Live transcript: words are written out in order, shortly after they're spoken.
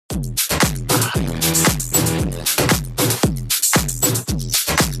Okay,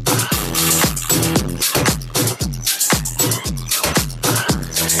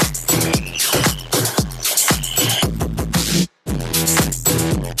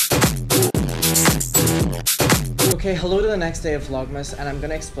 hello to the next day of vlogmass, and I'm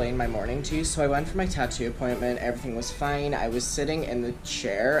gonna explain my morning to you. So I went for my tattoo appointment, everything was fine. I was sitting in the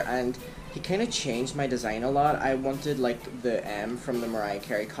chair and he kind of changed my design a lot. I wanted like the M from the Mariah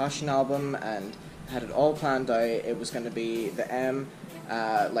Carey Caution album and had it all planned out. It was gonna be the M,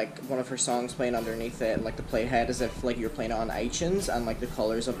 like one of her songs playing underneath it, like the playhead as if like you're playing it on iTunes, and like the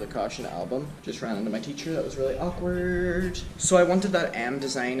colors of the Caution album. Just ran into my teacher, that was really awkward. So I wanted that M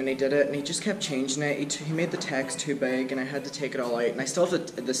design and he did it and he just kept changing it. He made the text too big and I had to take it all out, and I still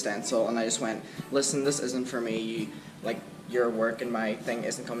have the stencil, and I just went, listen, this isn't for me. Your work and my thing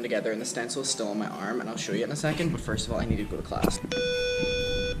isn't coming together, and the stencil's still on my arm and I'll show you in a second, but first of all I need to go to class.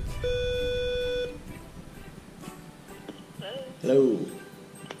 Hello.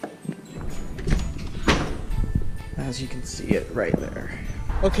 As you can see it right there.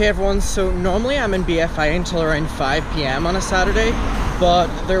 Okay everyone, so normally I'm in BFI until around 5 PM on a Saturday, but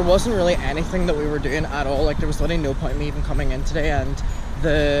there wasn't really anything that we were doing at all. Like there was literally no point in me even coming in today, and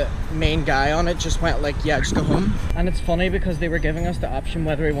the main guy on it just went like, yeah, just go home. And it's funny because they were giving us the option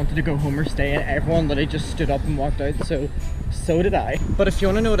whether we wanted to go home or stay, and everyone literally just stood up and walked out, so did I. But if you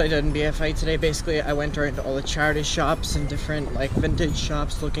want to know what I did in BFI today, basically I went around to all the charity shops and different like vintage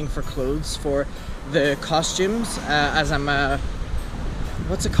shops looking for clothes for the costumes, as I'm a,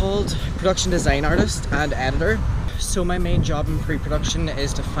 what's it called, production design artist and editor. So my main job in pre-production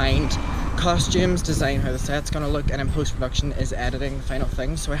is to find costumes, design how the set's gonna look, and in post-production is editing the final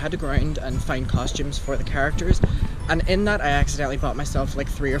thing. So I had to go around and find costumes for the characters, and in that I accidentally bought myself like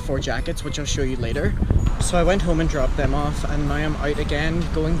 3 or 4 jackets, which I'll show you later. So I went home and dropped them off, and now I'm out again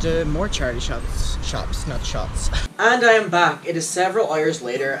going to more charity shops, not shots. And I am back. It is several hours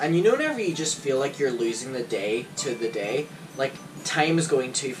later, and you know whenever you just feel like you're losing the day to the day, like time is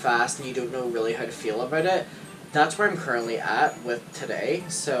going too fast and you don't know really how to feel about it. That's where I'm currently at with today.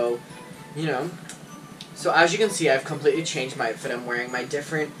 So, you know, so as you can see, I've completely changed my outfit. I'm wearing my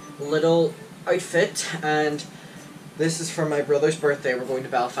different little outfit, and this is for my brother's birthday. We're going to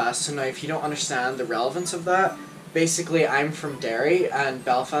Belfast. So now if you don't understand the relevance of that, basically I'm from Derry and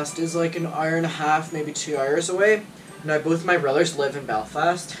Belfast is like an hour and a half, maybe 2 hours away. Now both my brothers live in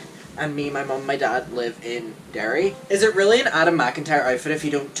Belfast, and me, my mum, my dad live in Derry. Is it really an Adam McIntyre outfit if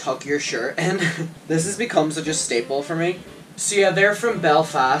you don't tuck your shirt in? This has become such a staple for me. So yeah, they're from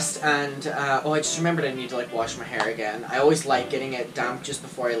Belfast, and oh, I just remembered I need to like wash my hair again. I always like getting it damp just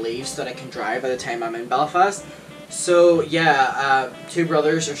before I leave so that I can dry by the time I'm in Belfast. So yeah, 2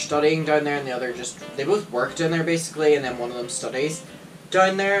 brothers are studying down there, and the other they both work down there basically, and then one of them studies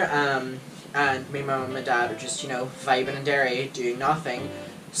down there, and me, my mum, and my dad are just, you know, vibing in Derry, doing nothing.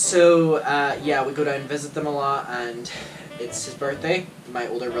 So yeah, we go down and visit them a lot, and it's his birthday. My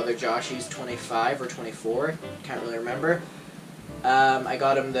older brother Josh, he's 25 or 24, can't really remember. I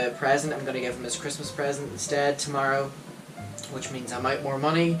got him the present. I'm going to give him his Christmas present instead tomorrow, which means I'm out more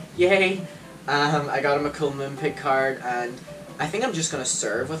money. Yay! I got him a cool Moonpig card, and I think I'm just going to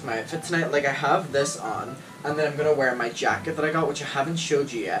serve with my outfit tonight. Like, I have this on, and then I'm going to wear my jacket that I got, which I haven't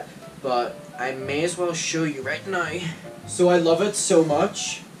showed you yet, but I may as well show you right now. So I love it so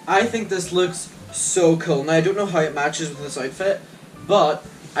much. I think this looks so cool. Now I don't know how it matches with this outfit, but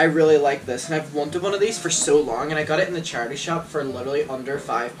I really like this, and I've wanted one of these for so long, and I got it in the charity shop for literally under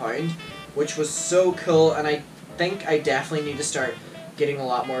 £5, which was so cool. And I think I definitely need to start getting a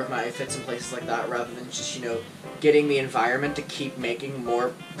lot more of my outfits in places like that, rather than just, you know, getting the environment to keep making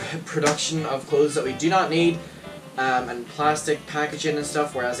more production of clothes that we do not need, and plastic packaging and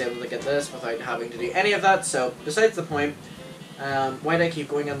stuff, where I was able to get this without having to do any of that. So besides the point, why do I keep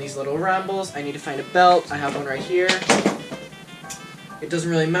going on these little rambles? I need to find a belt. I have one right here. It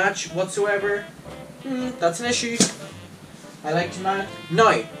doesn't really match whatsoever. That's an issue. I like to match.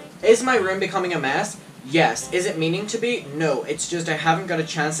 Now, is my room becoming a mess? Yes. Is it meaning to be? No. It's just I haven't got a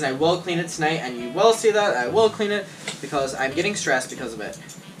chance, and I will clean it tonight, and you will see that. I will clean it because I'm getting stressed because of it.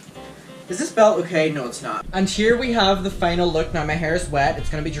 Is this belt okay? No, it's not. And here we have the final look. Now my hair is wet. It's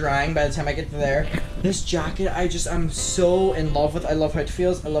going to be drying by the time I get to there. This jacket, I'm so in love with. I love how it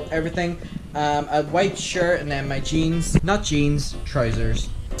feels. I love everything. A white shirt, and then my jeans. Not jeans, trousers.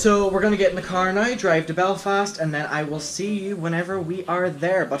 So we're going to get in the car now, drive to Belfast, and then I will see you whenever we are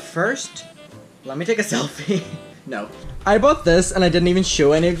there. But first, let me take a selfie. No. I bought this, and I didn't even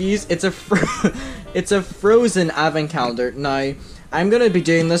show any of yous. It's a it's a Frozen advent calendar. Now, I'm going to be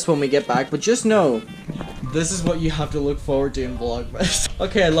doing this when we get back, but just know, This is what you have to look forward to in vlogmass.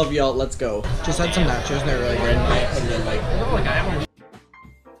 Okay, I love y'all. Let's go. Just had some nachos and they're really good. And then like,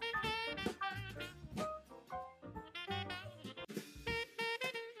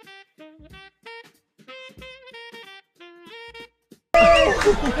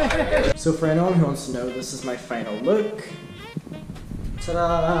 so for anyone who wants to know, this is my final look.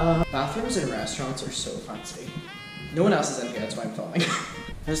 Ta-da! Bathrooms in restaurants are so fancy. No one else is in here, that's why I'm filming.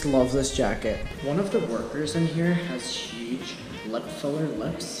 I just love this jacket. One of the workers in here has huge lip filler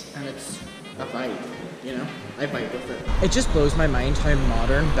lips, and it's a vibe, you know? I vibe with it. It just blows my mind how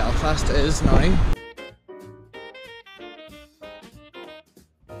modern Belfast is now.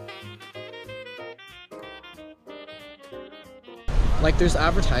 Like, there's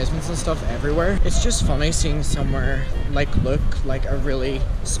advertisements and stuff everywhere. It's just funny seeing somewhere like look like a really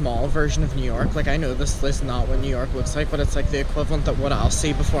small version of New York. Like, I know this is not what New York looks like, but it's like the equivalent of what I'll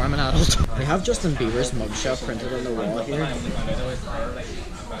see before I'm an adult. We have Justin Bieber's mugshot printed on the wall here.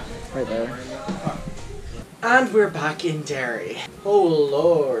 Right there. And we're back in Derry. Oh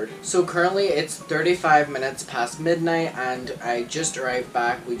lord. So currently it's 35 minutes past midnight and I just arrived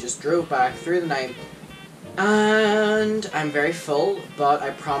back. We just drove back through the night. And I'm very full, but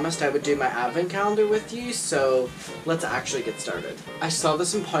I promised I would do my advent calendar with you, so let's actually get started. I saw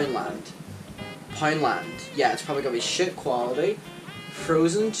this in Poundland. Poundland. Yeah, it's probably gonna be shit quality.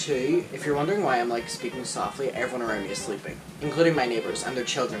 Frozen 2. If you're wondering why I'm like speaking softly, everyone around me is sleeping, including my neighbors and their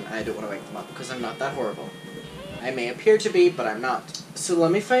children, and I don't want to wake them up because I'm not that horrible. I may appear to be, but I'm not. So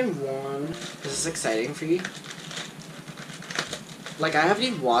let me find one. This is exciting for you. Like, I haven't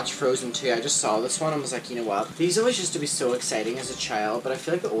even watched Frozen 2, I just saw this one and was like, you know what? These always used to be so exciting as a child, but I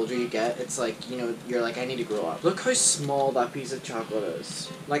feel like the older you get, it's like, you know, you're like, I need to grow up. Look how small that piece of chocolate is.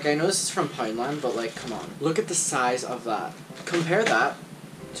 Like, I know this is from Poundland, but like, come on. Look at the size of that. Compare that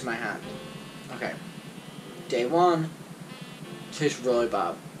to my hand. Okay. Day 1. Tastes really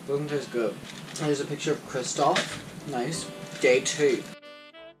bad. Doesn't taste good. And there's a picture of Kristoff. Nice. Day 2.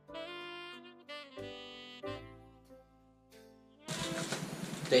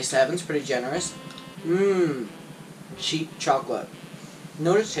 Day 7's pretty generous. Mmm. Cheap chocolate. You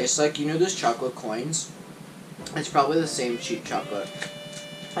know what it tastes like? You know those chocolate coins? It's probably the same cheap chocolate.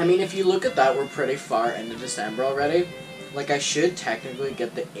 I mean, if you look at that, we're pretty far into December already. Like, I should technically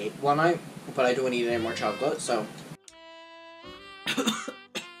get the 8th one out, but I don't eat any more chocolate, so...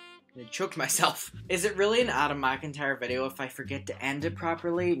 I choked myself. Is it really an Adam McIntyre video if I forget to end it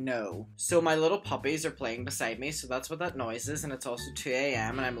properly? No. So my little puppies are playing beside me, so that's what that noise is, and it's also 2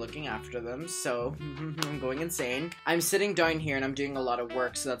 AM and I'm looking after them, so I'm going insane. I'm sitting down here and I'm doing a lot of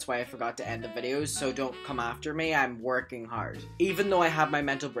work, so that's why I forgot to end the videos, so don't come after me, I'm working hard. Even though I had my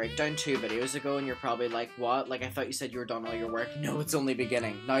mental breakdown 2 videos ago and you're probably like, what? Like, I thought you said you were done all your work. No, it's only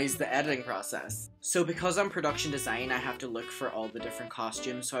beginning. Now is the editing process. So because I'm production design, I have to look for all the different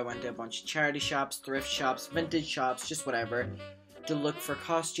costumes, so I went to a bunch of charity shops, thrift shops, vintage shops, just whatever, to look for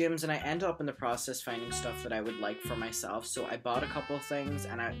costumes, and I ended up in the process finding stuff that I would like for myself. So I bought a couple of things,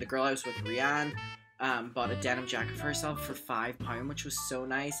 and the girl I was with, Rianne, bought a denim jacket for herself for £5, which was so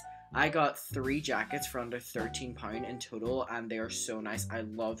nice. I got 3 jackets for under £13 in total, and they are so nice. I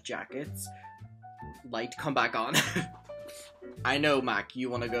love jackets. Light, come back on. I know, Mac, you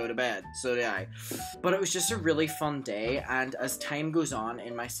want to go to bed, so do I. But it was just a really fun day, and as time goes on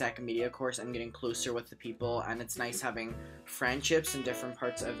in my second media course, I'm getting closer with the people, and it's nice having friendships in different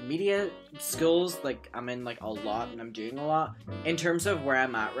parts of media schools. Like, I'm in like a lot, and I'm doing a lot. In terms of where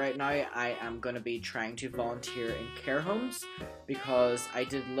I'm at right now, I am going to be trying to volunteer in care homes, because I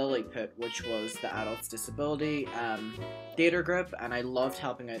did Lilliput, which was the adults disability theater group, and I loved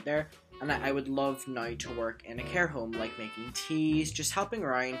helping out there. And I would love now to work in a care home, like making teas, just helping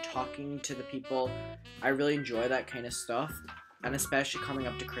around, talking to the people. I really enjoy that kind of stuff. And especially coming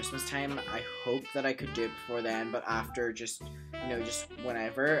up to Christmas time, I hope that I could do it before then, but after, just, you know, just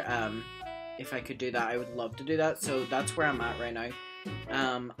whenever. If I could do that, I would love to do that. So that's where I'm at right now.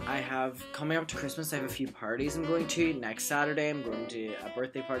 I have, coming up to Christmas, I have a few parties I'm going to. Next Saturday, I'm going to a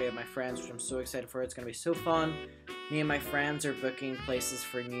birthday party of my friends, which I'm so excited for. It's going to be so fun. Me and my friends are booking places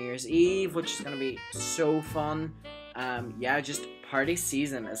for New Year's Eve, which is going to be so fun. Yeah, just party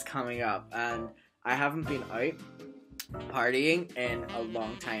season is coming up, and I haven't been out partying in a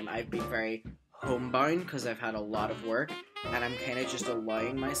long time. I've been very homebound because I've had a lot of work, and I'm kind of just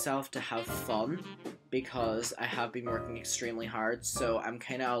allowing myself to have fun because I have been working extremely hard. So I'm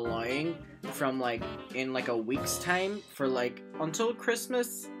kind of allowing from like in like a week's time for like until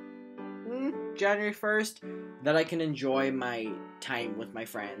Christmas, January 1st, that I can enjoy my time with my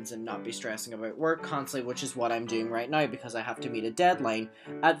friends and not be stressing about work constantly, which is what I'm doing right now because I have to meet a deadline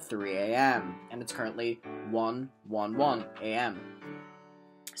at 3 AM and it's currently 1:11 a.m.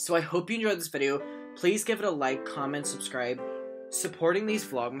 So I hope you enjoyed this video. Please give it a like, comment, subscribe. Supporting these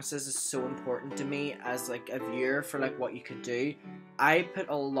vlogmasses is so important to me as like a viewer for like what you could do. I put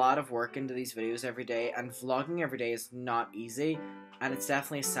a lot of work into these videos every day, and vlogging every day is not easy, and it's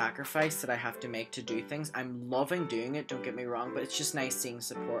definitely a sacrifice that I have to make to do things. I'm loving doing it, don't get me wrong, but it's just nice seeing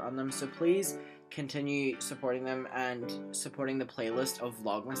support on them. So please continue supporting them and supporting the playlist of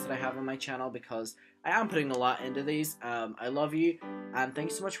vlogmas that I have on my channel, because I am putting a lot into these. I love you, and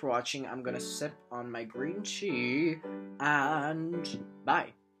thanks so much for watching. I'm gonna sip on my green tea, and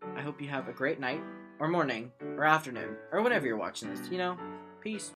bye. I hope you have a great night, or morning, or afternoon, or whenever you're watching this, you know. Peace.